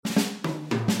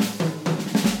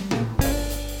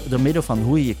door middel van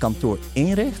hoe je je kantoor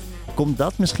inricht, komt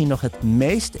dat misschien nog het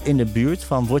meest in de buurt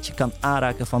van wat je kan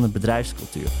aanraken van de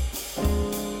bedrijfscultuur.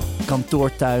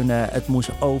 Kantoortuinen, het moest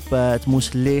open, het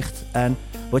moest licht. En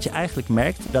wat je eigenlijk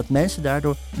merkt, dat mensen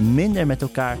daardoor minder met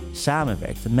elkaar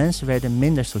samenwerkten. Mensen werden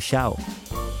minder sociaal.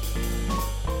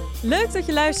 Leuk dat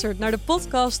je luistert naar de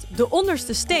podcast De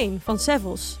Onderste Steen van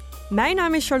Savills. Mijn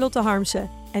naam is Charlotte Harmsen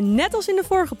en net als in de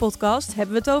vorige podcast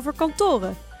hebben we het over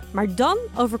kantoren. Maar dan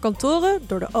over kantoren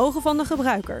door de ogen van de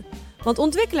gebruiker. Want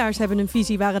ontwikkelaars hebben een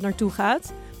visie waar het naartoe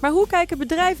gaat. Maar hoe kijken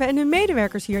bedrijven en hun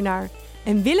medewerkers hiernaar?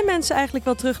 En willen mensen eigenlijk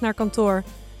wel terug naar kantoor?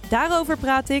 Daarover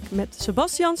praat ik met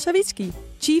Sebastian Sawicki,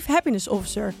 Chief Happiness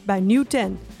Officer bij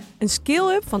New10. Een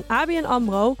scale-up van ABN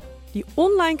AMRO die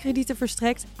online kredieten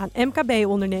verstrekt aan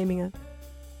MKB-ondernemingen.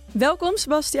 Welkom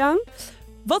Sebastian.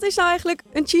 Wat is nou eigenlijk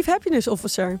een Chief Happiness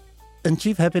Officer? Een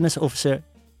Chief Happiness Officer,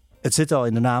 het zit al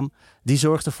in de naam, die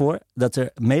zorgt ervoor dat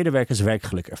er medewerkers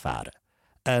werkgeluk ervaren.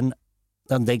 En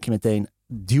dan denk je meteen,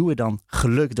 duwen dan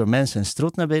geluk door mensen een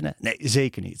strot naar binnen? Nee,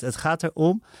 zeker niet. Het gaat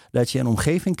erom dat je een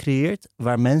omgeving creëert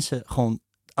waar mensen gewoon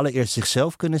allereerst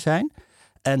zichzelf kunnen zijn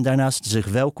en daarnaast zich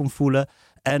welkom voelen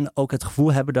en ook het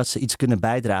gevoel hebben dat ze iets kunnen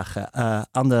bijdragen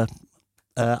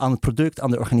aan het product,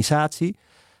 aan de organisatie,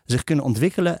 zich kunnen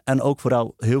ontwikkelen en ook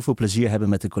vooral heel veel plezier hebben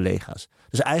met de collega's.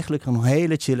 Dus eigenlijk een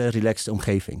hele chille, relaxed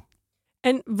omgeving.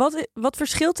 En wat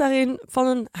verschilt daarin van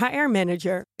een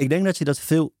HR-manager? Ik denk dat je dat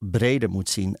veel breder moet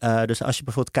zien. Dus als je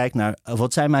bijvoorbeeld kijkt naar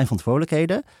wat zijn mijn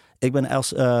verantwoordelijkheden. Ik ben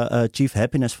als Chief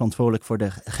Happiness verantwoordelijk voor de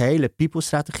gehele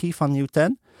people-strategie van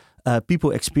New10.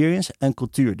 People experience en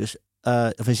cultuur. Dus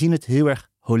we zien het heel erg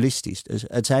holistisch. Dus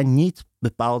het zijn niet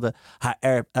bepaalde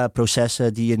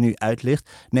HR-processen die je nu uitlicht.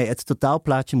 Nee, het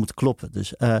totaalplaatje moet kloppen.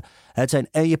 Dus het zijn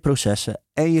en je processen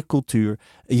en je cultuur.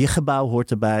 Je gebouw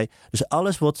hoort erbij. Dus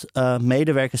alles wat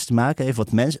medewerkers te maken heeft,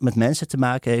 wat met mensen te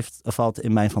maken heeft, valt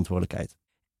in mijn verantwoordelijkheid.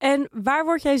 En waar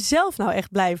word jij zelf nou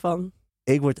echt blij van?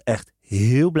 Ik word echt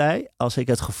heel blij als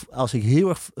ik heel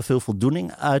erg veel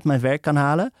voldoening uit mijn werk kan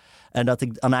halen. En dat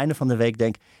ik aan het einde van de week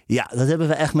denk, ja, dat hebben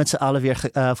we echt met z'n allen weer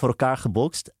voor elkaar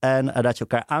gebokst. En dat je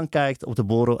elkaar aankijkt op de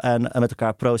borrel en met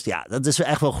elkaar proost. Ja, dat is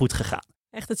echt wel goed gegaan.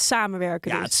 Echt het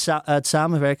samenwerken dus. Ja, het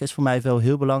samenwerken is voor mij wel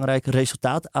heel belangrijk.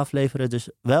 Resultaat afleveren, dus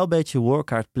wel een beetje work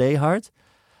hard, play hard.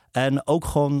 En ook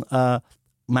gewoon,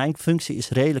 mijn functie is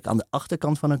redelijk aan de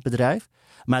achterkant van het bedrijf.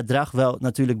 Maar het draagt wel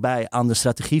natuurlijk bij aan de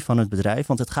strategie van het bedrijf.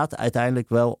 Want het gaat uiteindelijk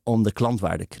wel om de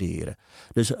klantwaarde creëren.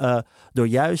 Dus door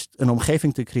juist een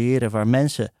omgeving te creëren waar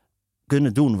mensen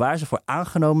kunnen doen waar ze voor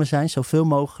aangenomen zijn. Zoveel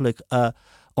mogelijk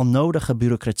onnodige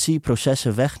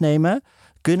bureaucratieprocessen wegnemen.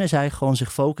 Kunnen zij gewoon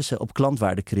zich focussen op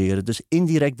klantwaarde creëren. Dus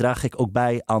indirect draag ik ook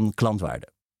bij aan klantwaarde.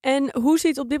 En hoe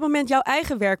ziet op dit moment jouw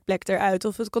eigen werkplek eruit?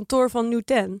 Of het kantoor van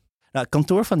New10? Nou, het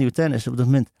kantoor van New10 is op dit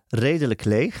moment redelijk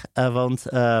leeg. Want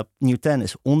New10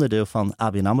 is onderdeel van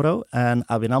ABN AMRO. En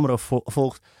ABN AMRO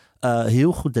volgt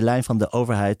heel goed de lijn van de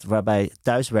overheid waarbij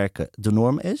thuiswerken de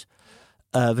norm is.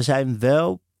 We zijn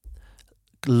wel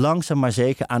langzaam maar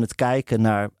zeker aan het kijken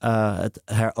naar het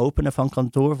heropenen van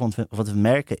kantoor. Want wat we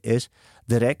merken is,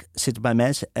 de rek zit bij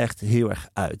mensen echt heel erg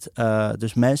uit.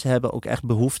 Dus mensen hebben ook echt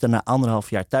behoefte na 1,5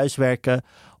 jaar thuiswerken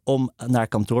om naar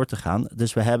kantoor te gaan.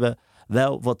 Dus we hebben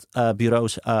wel wat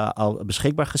bureaus al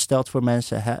beschikbaar gesteld voor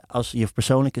mensen. Hè? Als je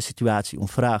persoonlijke situatie om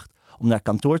vraagt om naar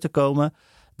kantoor te komen,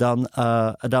 dan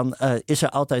is er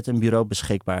altijd een bureau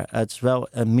beschikbaar. Het is wel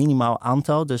een minimaal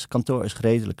aantal, dus kantoor is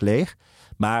redelijk leeg.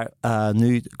 Maar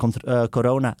nu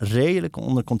corona redelijk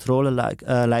onder controle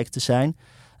lijkt te zijn,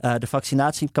 de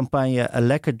vaccinatiecampagne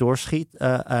lekker doorschiet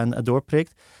en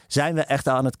doorprikt, zijn we echt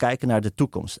aan het kijken naar de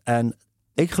toekomst. En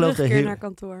ik geloof terugkeer naar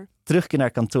kantoor. Terugkeer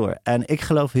naar kantoor. En ik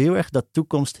geloof heel erg dat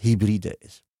toekomst hybride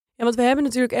is. Ja, want we hebben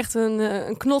natuurlijk echt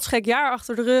een knotsgek jaar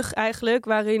achter de rug eigenlijk,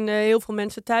 waarin heel veel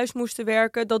mensen thuis moesten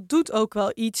werken. Dat doet ook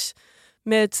wel iets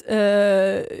met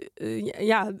de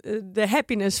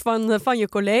happiness van je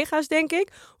collega's, denk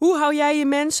ik. Hoe hou jij je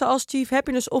mensen als Chief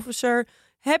Happiness Officer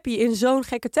happy in zo'n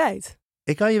gekke tijd?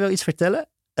 Ik kan je wel iets vertellen.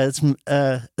 Het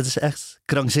is echt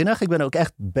krankzinnig. Ik ben er ook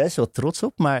echt best wel trots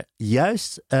op. Maar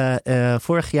juist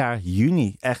vorig jaar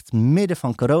juni, echt midden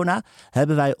van corona,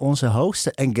 hebben wij onze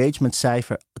hoogste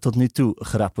engagementcijfer tot nu toe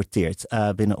gerapporteerd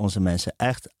binnen onze mensen.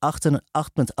 Echt 8,8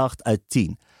 uit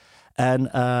 10. En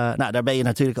daar ben je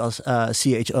natuurlijk als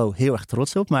CHO heel erg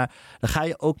trots op. Maar dan ga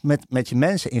je ook met je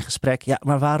mensen in gesprek. Ja,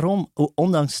 maar waarom,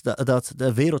 ondanks dat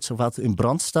de wereld zo wat in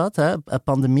brand staat, hè,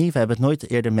 pandemie, we hebben het nooit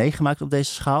eerder meegemaakt op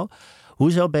deze schaal.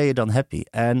 Hoezo ben je dan happy?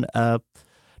 En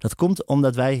dat komt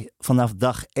omdat wij vanaf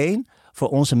dag 1 voor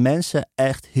onze mensen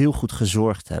echt heel goed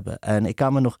gezorgd hebben. En ik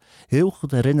kan me nog heel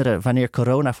goed herinneren wanneer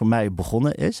corona voor mij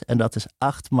begonnen is. En dat is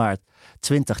 8 maart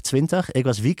 2020. Ik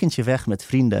was weekendje weg met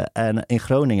vrienden in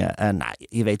Groningen. En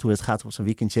je weet hoe het gaat op zo'n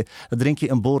weekendje. Dan drink je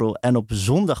een borrel. En op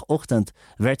zondagochtend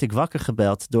werd ik wakker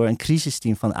gebeld door een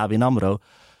crisisteam van ABN AMRO.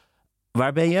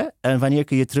 Waar ben je? En wanneer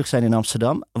kun je terug zijn in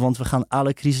Amsterdam? Want we gaan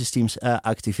alle crisisteams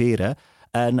activeren.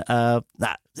 En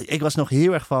ik was nog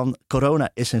heel erg van, corona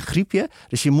is een griepje.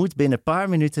 Dus je moet binnen een paar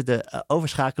minuten de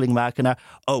overschakeling maken naar,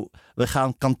 we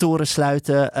gaan kantoren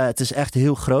sluiten. Het is echt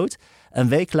heel groot. Een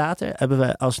week later hebben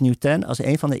we als New10, als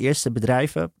een van de eerste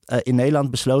bedrijven in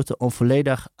Nederland besloten om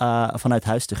volledig vanuit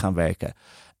huis te gaan werken.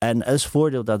 En het is het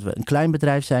voordeel dat we een klein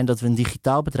bedrijf zijn, dat we een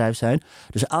digitaal bedrijf zijn.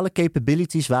 Dus alle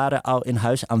capabilities waren al in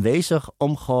huis aanwezig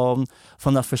om gewoon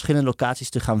vanaf verschillende locaties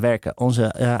te gaan werken.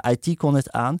 Onze IT kon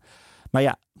het aan. Maar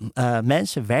ja,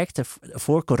 mensen werkten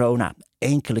voor corona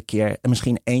enkele keer,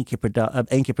 misschien 1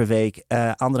 keer per week, 1,5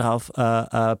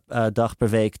 dag per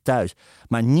week thuis.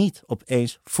 Maar niet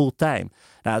opeens fulltime.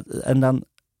 Nou, en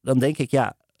dan denk ik,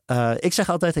 ik zeg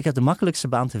altijd, ik heb de makkelijkste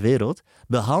baan ter wereld.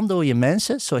 Behandel je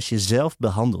mensen zoals je zelf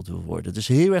behandeld wil worden. Dus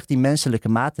heel erg die menselijke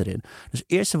maat erin. Dus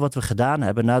het eerste wat we gedaan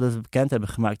hebben, nadat we bekend hebben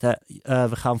gemaakt,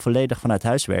 we gaan volledig vanuit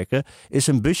huis werken, is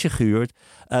een busje gehuurd,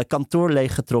 kantoor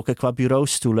leeggetrokken qua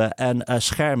bureaustoelen en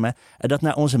schermen. En dat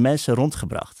naar onze mensen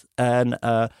rondgebracht. En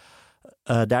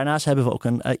daarnaast hebben we ook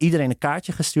iedereen een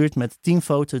kaartje gestuurd met 10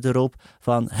 foto's erop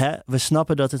van, we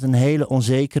snappen dat het een hele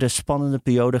onzekere, spannende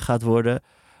periode gaat worden.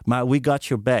 Maar we got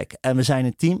your back. En we zijn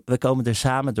een team, we komen er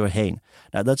samen doorheen.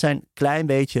 Nou, dat zijn klein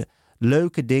beetje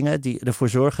leuke dingen die ervoor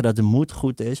zorgen dat de moed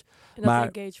goed is. En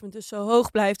dat de engagement dus zo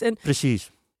hoog blijft. En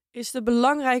precies. Is de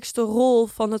belangrijkste rol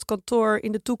van het kantoor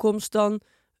in de toekomst dan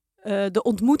de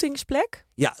ontmoetingsplek?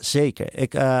 Ja, zeker.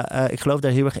 Ik geloof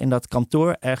daar heel erg in dat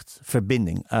kantoor echt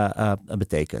verbinding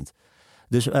betekent.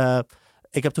 Dus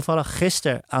ik heb toevallig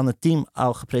gisteren aan het team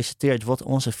al gepresenteerd wat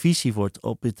onze visie wordt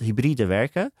op het hybride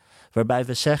werken. Waarbij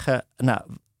we zeggen,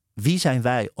 wie zijn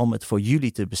wij om het voor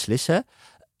jullie te beslissen?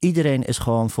 Iedereen is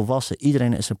gewoon volwassen,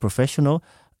 iedereen is een professional.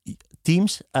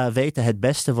 Teams weten het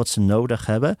beste wat ze nodig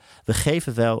hebben. We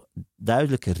geven wel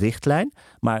duidelijke richtlijn,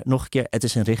 maar nog een keer, het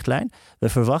is een richtlijn. We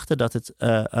verwachten dat het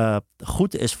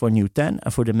goed is voor New10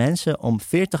 en voor de mensen om 40%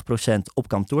 op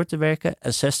kantoor te werken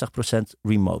en 60%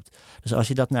 remote. Dus als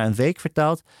je dat naar een week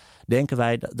vertaalt, denken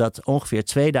wij dat ongeveer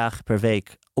 2 dagen per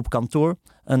week op kantoor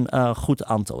een goed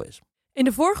aantal is. In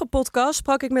de vorige podcast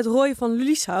sprak ik met Roy van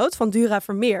Lieshout van Dura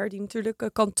Vermeer, die natuurlijk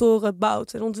kantoren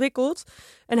bouwt en ontwikkelt.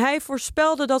 En hij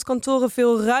voorspelde dat kantoren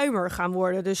veel ruimer gaan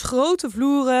worden. Dus grote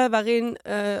vloeren waarin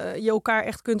je elkaar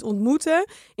echt kunt ontmoeten,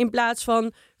 in plaats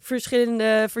van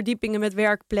verschillende verdiepingen met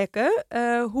werkplekken.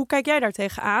 Hoe kijk jij daar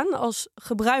tegenaan als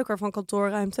gebruiker van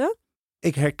kantoorruimte?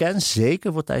 Ik herken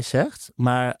zeker wat hij zegt,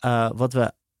 maar wat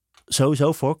we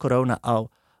sowieso voor corona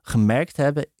al gemerkt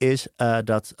hebben, is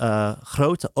dat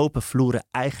grote open vloeren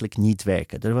eigenlijk niet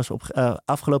werken. Er was op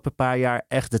afgelopen paar jaar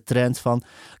echt de trend van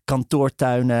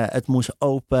kantoortuinen. Het moest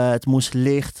open, het moest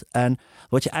licht. En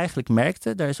wat je eigenlijk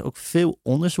merkte, daar is ook veel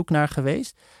onderzoek naar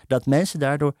geweest, dat mensen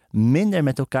daardoor minder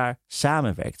met elkaar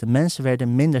samenwerkten. Mensen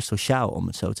werden minder sociaal, om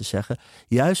het zo te zeggen.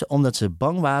 Juist omdat ze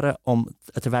bang waren om,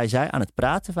 terwijl zij aan het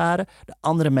praten waren, de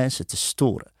andere mensen te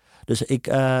storen. Dus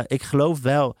ik geloof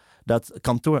wel dat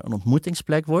kantoor een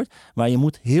ontmoetingsplek wordt, maar je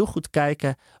moet heel goed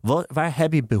kijken, waar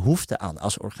heb je behoefte aan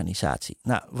als organisatie?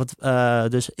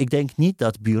 Dus ik denk niet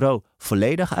dat bureau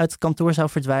volledig uit het kantoor zou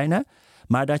verdwijnen,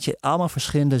 maar dat je allemaal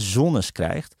verschillende zones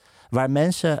krijgt, waar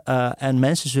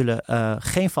mensen zullen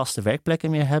geen vaste werkplekken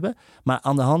meer hebben, maar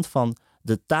aan de hand van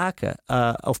de taken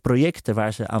of projecten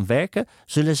waar ze aan werken,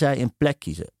 zullen zij een plek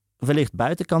kiezen. Wellicht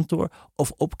buiten kantoor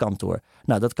of op kantoor.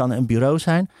 Nou, dat kan een bureau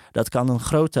zijn. Dat kan een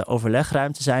grote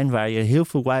overlegruimte zijn waar je heel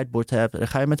veel whiteboard hebt. Dan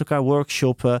ga je met elkaar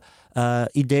workshoppen,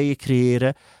 ideeën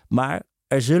creëren. Maar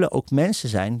er zullen ook mensen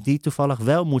zijn die toevallig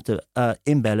wel moeten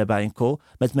inbellen bij een call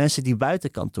met mensen die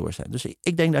buiten kantoor zijn. Dus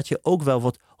ik denk dat je ook wel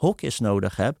wat hokjes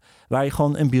nodig hebt, waar je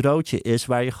gewoon een bureautje is,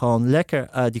 waar je gewoon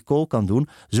lekker die call kan doen,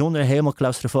 zonder helemaal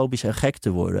claustrofobisch en gek te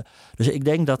worden. Dus ik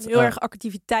denk dat heel erg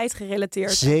activiteit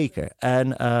gerelateerd. Zeker. En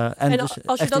dus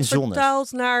als je dat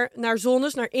vertaalt naar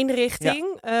zones, naar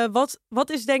inrichting, wat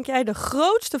is denk jij de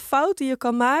grootste fout die je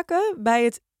kan maken bij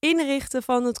het inrichten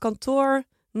van het kantoor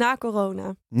na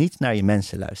corona? Niet naar je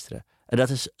mensen luisteren.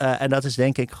 En dat is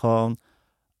denk ik gewoon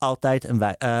altijd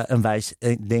een wijs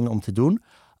ding om te doen.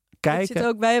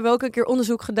 Kijken. Wij hebben ook een keer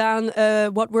onderzoek gedaan.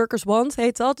 What Workers Want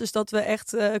heet dat. Dus dat we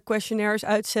echt questionnaires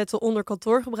uitzetten onder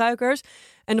kantoorgebruikers.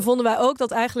 En dan vonden wij ook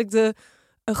dat eigenlijk de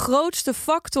een grootste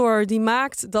factor die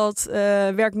maakt dat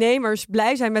werknemers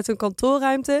blij zijn met hun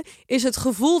kantoorruimte, is het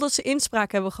gevoel dat ze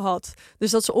inspraak hebben gehad.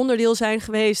 Dus dat ze onderdeel zijn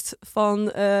geweest van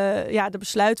de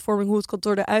besluitvorming, hoe het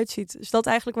kantoor eruit ziet. Is dat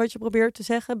eigenlijk wat je probeert te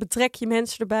zeggen? Betrek je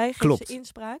mensen erbij, geef ze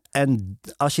inspraak? En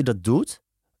als je dat doet,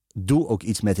 doe ook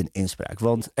iets met een inspraak.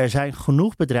 Want er zijn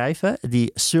genoeg bedrijven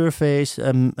die surveys,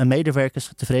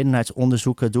 medewerkers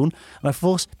tevredenheidsonderzoeken doen, maar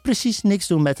vervolgens precies niks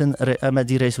doen met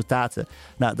die resultaten.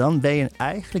 Nou, dan ben je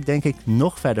eigenlijk, denk ik,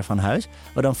 nog verder van huis.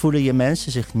 Maar dan voelen je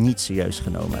mensen zich niet serieus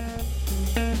genomen.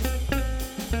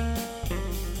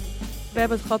 We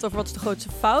hebben het gehad over wat is de grootste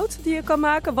fout die je kan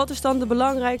maken. Wat is dan de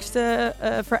belangrijkste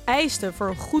vereiste voor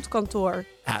een goed kantoor?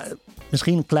 Ja,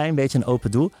 misschien een klein beetje een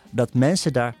open doel, dat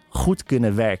mensen daar goed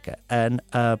kunnen werken. En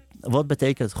wat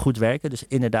betekent goed werken? Dus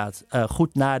inderdaad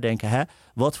goed nadenken. Hè?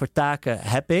 Wat voor taken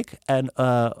heb ik? En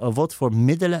wat voor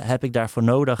middelen heb ik daarvoor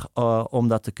nodig om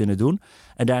dat te kunnen doen?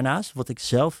 En daarnaast, wat ik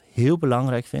zelf heel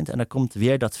belangrijk vind, en daar komt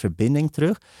weer dat verbinding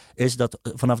terug, is dat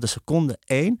vanaf de seconde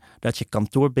 1 dat je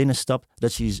kantoor binnenstapt,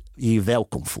 dat je je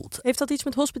welkom voelt. Heeft dat iets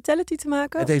met hospitality te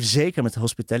maken? Het heeft zeker met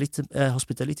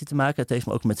hospitality te maken. Het heeft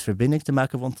ook met verbinding te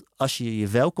maken. Want als je je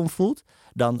welkom voelt,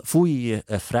 dan voel je je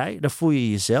vrij. Dan voel je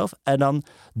jezelf. En dan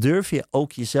durf je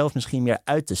ook jezelf misschien meer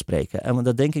uit te spreken. En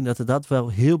dan denk ik dat wel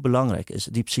heel belangrijk is.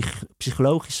 Die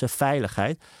psychologische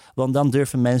veiligheid. Want dan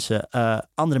durven mensen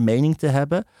andere mening te hebben.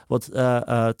 Wat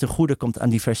ten goede komt aan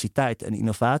diversiteit en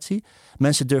innovatie.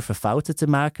 Mensen durven fouten te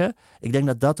maken. Ik denk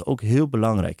dat dat ook heel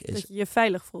belangrijk is. Dat je je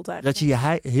veilig voelt eigenlijk. Dat je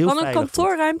je heel kan een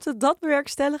kantoorruimte dat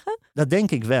bewerkstelligen? Dat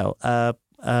denk ik wel.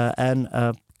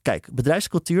 Kijk,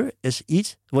 bedrijfscultuur is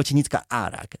iets wat je niet kan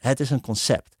aanraken. Het is een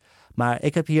concept. Maar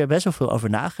ik heb hier best wel veel over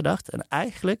nagedacht. En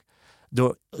eigenlijk,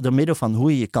 door middel van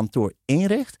hoe je je kantoor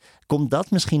inricht, komt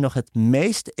dat misschien nog het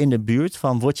meest in de buurt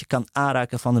van wat je kan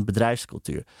aanraken van een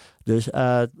bedrijfscultuur. Dus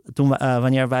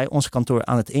wanneer wij ons kantoor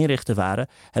aan het inrichten waren,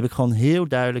 heb ik gewoon heel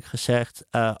duidelijk gezegd,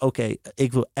 oké,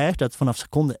 ik wil echt dat vanaf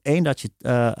seconde 1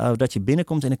 dat je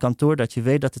binnenkomt in een kantoor, dat je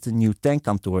weet dat het een New10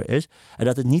 kantoor is en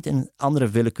dat het niet een andere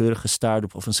willekeurige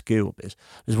start-up of een scale-up is.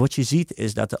 Dus wat je ziet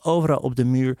is dat er overal op de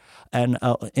muur en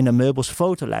in de meubels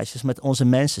fotolijstjes met onze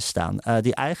mensen staan,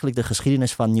 die eigenlijk de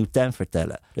geschiedenis van New10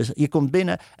 vertellen. Dus je komt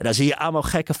binnen en dan zie je allemaal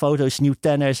gekke foto's,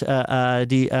 New10ers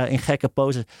die in gekke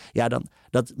poses. Ja,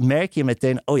 dat merk je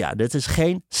meteen, dit is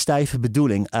geen stijve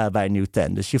bedoeling bij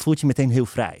New10. Dus je voelt je meteen heel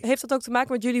vrij. Heeft dat ook te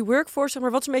maken met jullie workforce?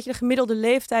 Maar wat is een beetje de gemiddelde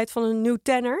leeftijd van een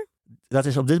New10er? Dat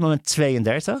is op dit moment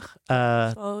 32.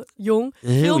 Jong. Heel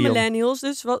veel jong. Millennials.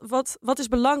 Dus wat is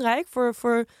belangrijk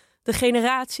voor de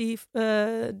generatie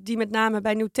die met name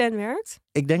bij New10 werkt?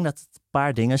 Ik denk dat het een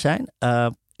paar dingen zijn.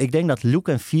 Ik denk dat look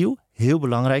en feel heel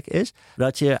belangrijk is.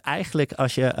 Dat je eigenlijk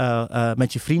als je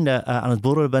met je vrienden aan het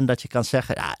borrelen bent, dat je kan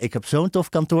zeggen, ik heb zo'n tof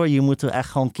kantoor, je moet er echt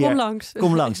gewoon een keer...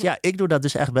 Kom langs. Ja, ik doe dat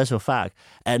dus echt best wel vaak.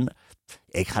 En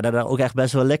ik ga daar dan ook echt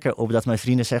best wel lekker op dat mijn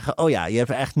vrienden zeggen, je hebt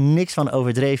er echt niks van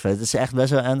overdreven. Het is echt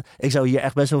best wel ik zou hier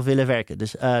echt best wel willen werken.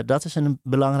 Dus dat is een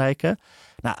belangrijke.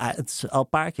 Nou, het is al een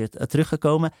paar keer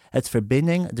teruggekomen. Het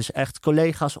verbinding, dus echt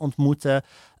collega's ontmoeten,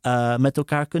 met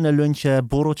elkaar kunnen lunchen,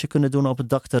 borreltje kunnen doen op het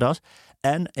dakterras.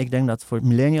 En ik denk dat voor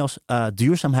millennials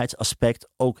duurzaamheidsaspect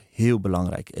ook heel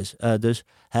belangrijk is. Dus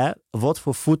wat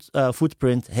voor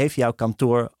footprint heeft jouw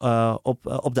kantoor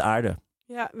op de aarde?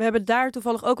 Ja, we hebben daar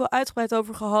toevallig ook wel uitgebreid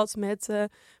over gehad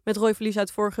met Roy Verlies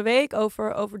uit vorige week.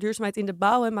 Over duurzaamheid in de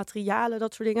bouw en materialen,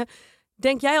 dat soort dingen.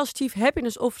 Denk jij als Chief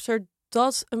Happiness Officer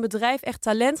dat een bedrijf echt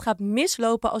talent gaat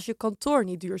mislopen als je kantoor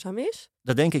niet duurzaam is?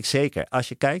 Dat denk ik zeker. Als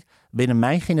je kijkt, binnen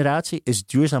mijn generatie is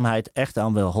duurzaamheid echt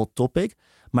dan wel hot topic.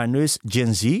 Maar nu is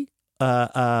Gen Z,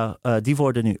 die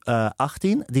worden nu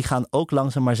 18. Die gaan ook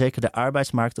langzaam maar zeker de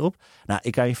arbeidsmarkt op. Nou,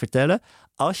 ik kan je vertellen,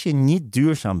 als je niet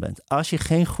duurzaam bent, als je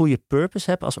geen goede purpose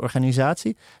hebt als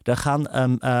organisatie, dan gaan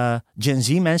Gen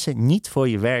Z mensen niet voor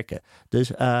je werken.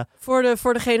 Dus,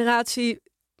 voor de generatie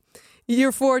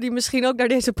hiervoor die misschien ook naar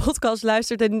deze podcast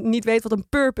luistert en niet weet wat een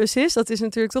purpose is. Dat is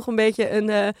natuurlijk toch een beetje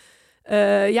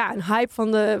een hype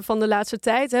van de laatste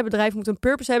tijd. Hè. Bedrijven moeten een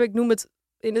purpose hebben. Ik noem het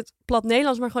in het plat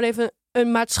Nederlands maar gewoon even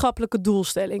een maatschappelijke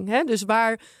doelstelling. Hè? Dus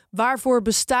waarvoor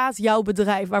bestaat jouw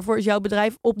bedrijf? Waarvoor is jouw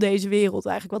bedrijf op deze wereld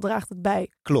eigenlijk? Wat draagt het bij?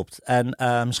 Klopt. En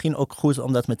misschien ook goed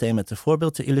om dat meteen met een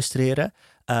voorbeeld te illustreren.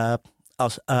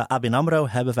 Als ABN AMRO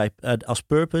hebben wij als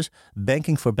purpose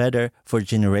Banking for Better for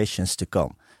Generations to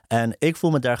Come. En ik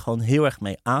voel me daar gewoon heel erg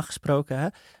mee aangesproken. Hè?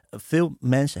 Veel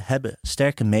mensen hebben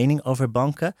sterke mening over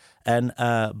banken. En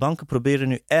banken proberen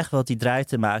nu echt wel die draai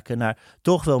te maken naar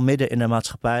toch wel midden in de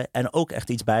maatschappij. En ook echt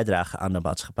iets bijdragen aan de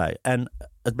maatschappij. En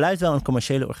het blijft wel een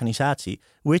commerciële organisatie,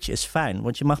 which is fine.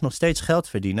 Want je mag nog steeds geld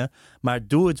verdienen, maar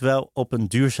doe het wel op een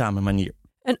duurzame manier.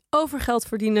 En over geld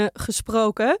verdienen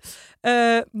gesproken.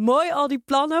 Mooi al die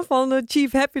plannen van de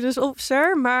Chief Happiness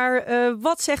Officer. Maar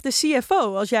wat zegt de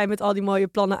CFO als jij met al die mooie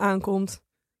plannen aankomt?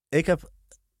 Ik heb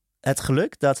het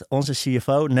geluk dat onze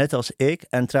CFO, net als ik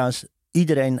en trouwens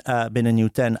iedereen binnen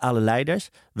New10, alle leiders,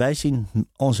 wij zien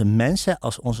onze mensen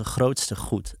als onze grootste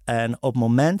goed. En op het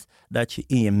moment dat je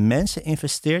in je mensen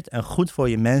investeert en goed voor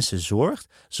je mensen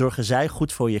zorgt, zorgen zij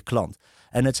goed voor je klant.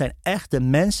 En het zijn echt de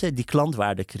mensen die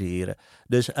klantwaarde creëren.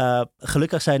 Dus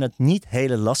gelukkig zijn het niet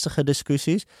hele lastige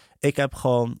discussies. Ik heb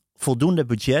gewoon voldoende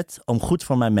budget om goed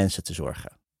voor mijn mensen te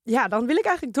zorgen. Ja, dan wil ik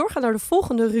eigenlijk doorgaan naar de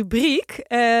volgende rubriek.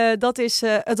 Dat is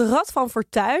het Rad van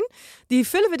Fortuin. Die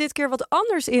vullen we dit keer wat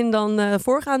anders in dan de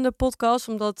voorgaande podcast.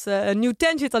 Omdat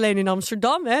New10 zit alleen in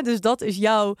Amsterdam. Hè, dus dat is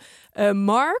jouw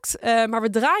markt. Maar we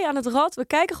draaien aan het rad. We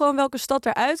kijken gewoon welke stad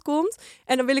eruit komt.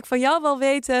 En dan wil ik van jou wel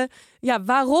weten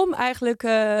waarom eigenlijk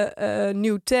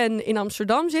New10 in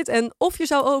Amsterdam zit. En of je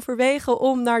zou overwegen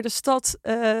om naar de stad,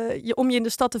 om je in de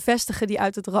stad te vestigen die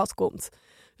uit het rad komt.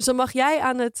 Dus dan mag jij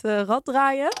aan het rad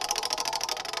draaien.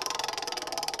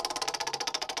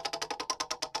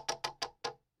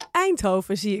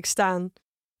 Eindhoven zie ik staan.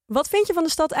 Wat vind je van de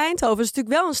stad Eindhoven? Het is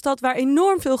natuurlijk wel een stad waar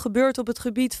enorm veel gebeurt op het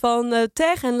gebied van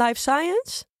tech en life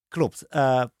science. Klopt.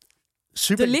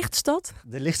 Super. De lichtstad.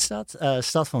 De lichtstad,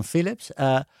 stad van Philips.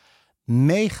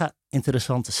 Mega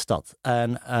interessante stad.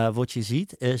 En wat je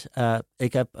ziet is,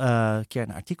 ik heb een keer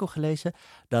een artikel gelezen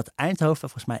dat Eindhoven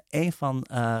volgens mij een van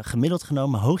gemiddeld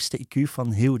genomen hoogste IQ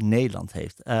van heel Nederland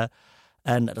heeft.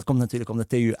 En dat komt natuurlijk omdat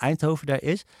de TU Eindhoven daar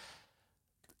is.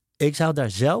 Ik zou daar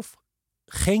zelf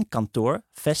geen kantoor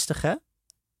vestigen.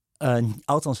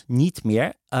 Althans niet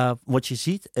meer. Wat je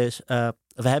ziet is,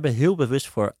 we hebben heel bewust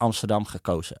voor Amsterdam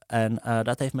gekozen. En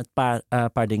dat heeft met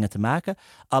een paar dingen te maken.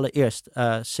 Allereerst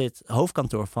zit het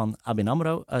hoofdkantoor van ABN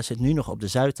AMRO zit nu nog op de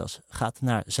Zuidas. Gaat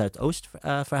naar Zuidoost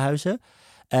verhuizen.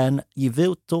 En je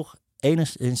wilt toch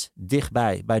enigszins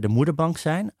dichtbij bij de moederbank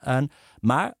zijn.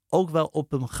 Maar ook wel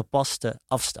op een gepaste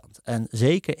afstand. En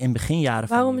zeker in beginjaren.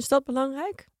 Waarom is dat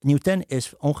belangrijk? New10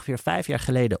 is ongeveer 5 jaar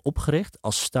geleden opgericht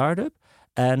als start-up.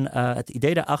 En het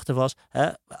idee daarachter was,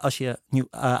 als je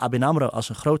ABN AMRO als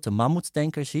een grote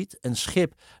mammoettanker ziet, een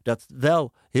schip dat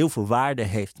wel heel veel waarde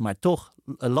heeft, maar toch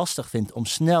lastig vindt om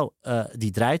snel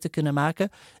die draai te kunnen maken,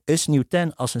 is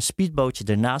New10 als een speedbootje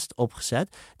ernaast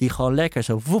opgezet, die gewoon lekker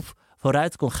zo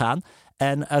vooruit kon gaan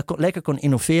en lekker kon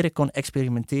innoveren, kon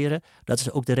experimenteren. Dat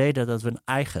is ook de reden dat we een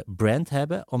eigen brand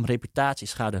hebben, om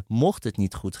reputatieschade, mocht het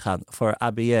niet goed gaan, voor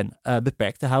ABN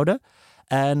beperkt te houden.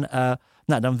 En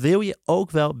dan wil je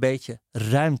ook wel een beetje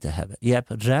ruimte hebben. Je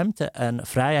hebt ruimte en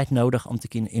vrijheid nodig om te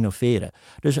kunnen innoveren.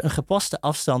 Dus een gepaste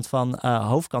afstand van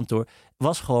hoofdkantoor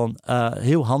was gewoon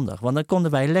heel handig. Want dan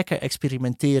konden wij lekker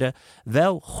experimenteren.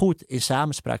 Wel goed in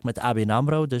samenspraak met ABN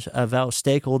AMRO. Dus wel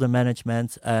stakeholder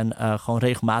management en gewoon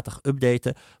regelmatig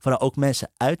updaten. Vooral ook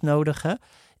mensen uitnodigen.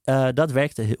 Dat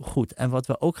werkte heel goed. En wat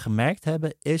we ook gemerkt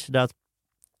hebben is dat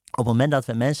op het moment dat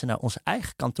we mensen naar ons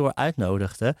eigen kantoor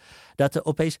uitnodigden, dat er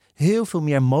opeens heel veel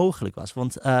meer mogelijk was.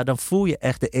 Want dan voel je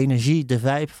echt de energie, de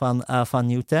vibe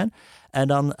van New10. En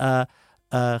dan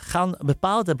gaan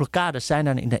bepaalde blokkades zijn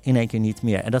er in één keer niet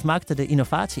meer. En dat maakte de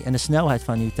innovatie en de snelheid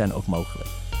van New10 ook mogelijk.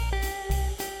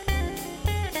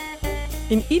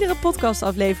 In iedere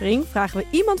podcastaflevering vragen we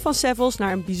iemand van Savills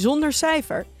naar een bijzonder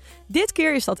cijfer. Dit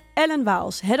keer is dat Ellen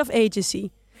Waals, Head of Agency.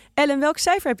 Ellen, welk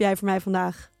cijfer heb jij voor mij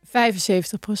vandaag? 75%.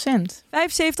 75%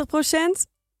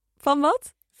 van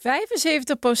wat? 75%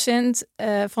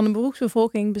 van de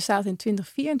beroepsbevolking bestaat in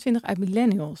 2024 uit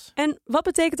millennials. En wat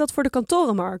betekent dat voor de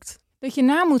kantorenmarkt? Dat je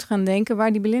na moet gaan denken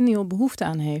waar die millennial behoefte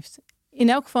aan heeft. In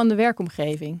elk geval de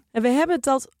werkomgeving. En we hebben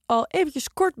dat al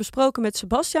eventjes kort besproken met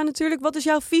Sebastiaan natuurlijk. Wat is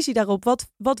jouw visie daarop?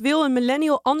 Wat wil een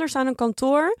millennial anders aan een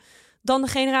kantoor dan de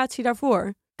generatie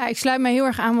daarvoor? Ja, ik sluit mij heel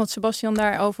erg aan wat Sebastiaan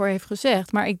daarover heeft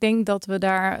gezegd. Maar ik denk dat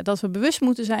we bewust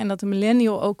moeten zijn dat de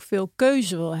millennial ook veel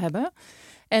keuze wil hebben.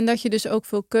 En dat je dus ook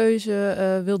veel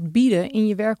keuze wilt bieden in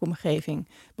je werkomgeving.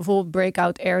 Bijvoorbeeld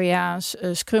breakout area's,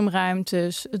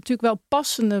 scrumruimtes. Natuurlijk wel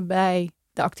passende bij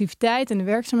de activiteit en de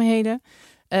werkzaamheden.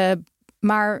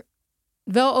 Maar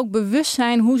wel ook bewust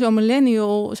zijn hoe zo'n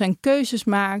millennial zijn keuzes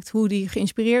maakt. Hoe die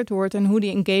geïnspireerd wordt en hoe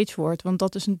die engaged wordt. Want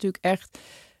dat is natuurlijk echt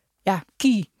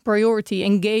key. Priority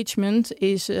engagement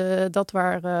is dat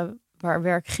waar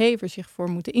werkgevers zich voor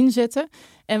moeten inzetten.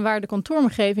 En waar de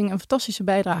kantooromgeving een fantastische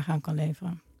bijdrage aan kan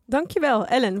leveren. Dankjewel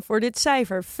Ellen voor dit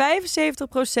cijfer. 75%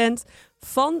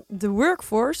 van de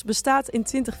workforce bestaat in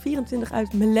 2024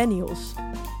 uit millennials.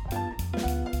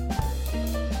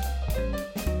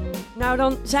 Nou,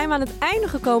 dan zijn we aan het einde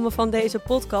gekomen van deze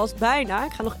podcast bijna.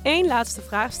 Ik ga nog één laatste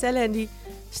vraag stellen en die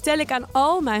stel ik aan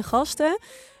al mijn gasten.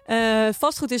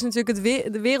 Vastgoed is natuurlijk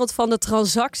de wereld van de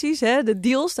transacties, hè, de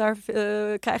deals. Daar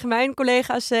krijgen mijn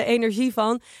collega's energie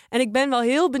van. En ik ben wel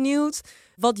heel benieuwd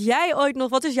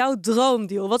wat is jouw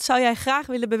droomdeal? Wat zou jij graag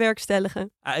willen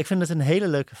bewerkstelligen? Ik vind het een hele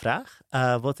leuke vraag.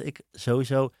 Wat ik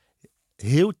sowieso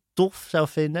heel tof zou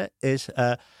vinden is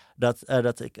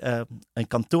dat ik een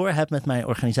kantoor heb met mijn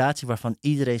organisatie waarvan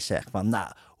iedereen zegt van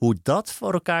nou, hoe dat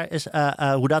voor elkaar is,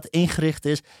 hoe dat ingericht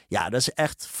is. Ja, dat is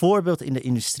echt voorbeeld in de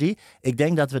industrie. Ik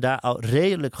denk dat we daar al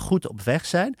redelijk goed op weg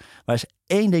zijn. Maar er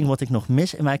is één ding wat ik nog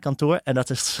mis in mijn kantoor. En dat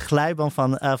is de glijbaan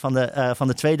van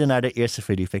de tweede naar de eerste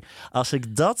verdieping. Als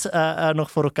ik dat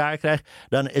nog voor elkaar krijg,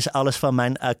 dan is alles van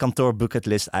mijn kantoor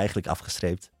bucketlist eigenlijk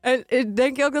afgestreept. En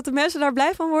denk je ook dat de mensen daar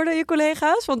blij van worden, je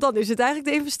collega's? Want dan is het eigenlijk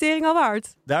de investering al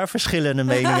waard. Daar verschillende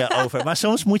meningen over. Maar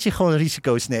soms moet je gewoon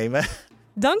risico's nemen.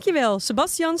 Dankjewel,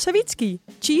 Sebastian Sawicki,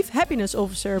 Chief Happiness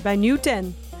Officer bij New10.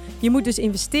 Je moet dus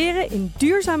investeren in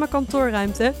duurzame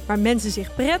kantoorruimte waar mensen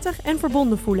zich prettig en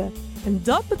verbonden voelen. En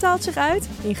dat betaalt zich uit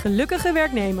in gelukkige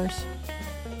werknemers.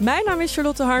 Mijn naam is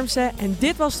Charlotte Harmsen en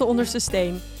dit was De Onderste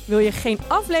Steen. Wil je geen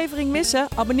aflevering missen?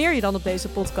 Abonneer je dan op deze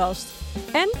podcast.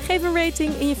 En geef een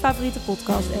rating in je favoriete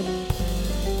podcast-app.